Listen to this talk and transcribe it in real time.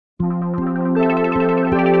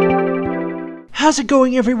How's it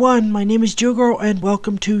going, everyone? My name is Dieugirl and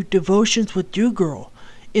welcome to Devotions with Dieugirl.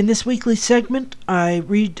 In this weekly segment, I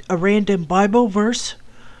read a random Bible verse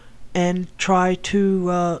and try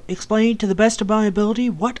to explain to the best of my ability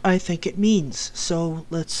what I think it means. So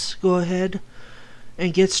let's go ahead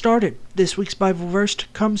and get started. This week's Bible verse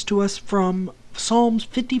comes to us from Psalms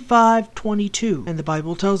 55:22, and the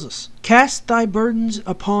Bible tells us, "Cast thy burdens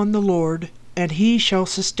upon the Lord, and he shall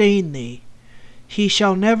sustain thee. He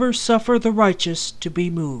shall never suffer the righteous to be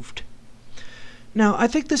moved." Now, I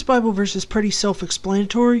think this Bible verse is pretty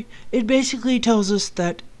self-explanatory. It basically tells us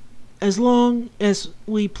that as long as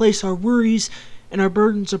we place our worries and our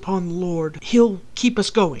burdens upon the Lord, He'll keep us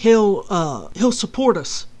going. He'll support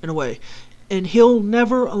us in a way, and He'll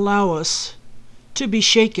never allow us to be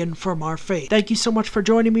shaken from our faith. Thank you so much for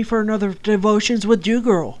joining me for another Devotions with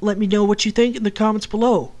Dieugirl. Let me know what you think in the comments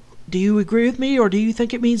below. Do you agree with me, or do you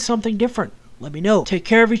think it means something different? Let me know. Take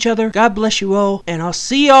care of each other. God bless you all, and I'll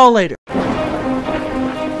see y'all later.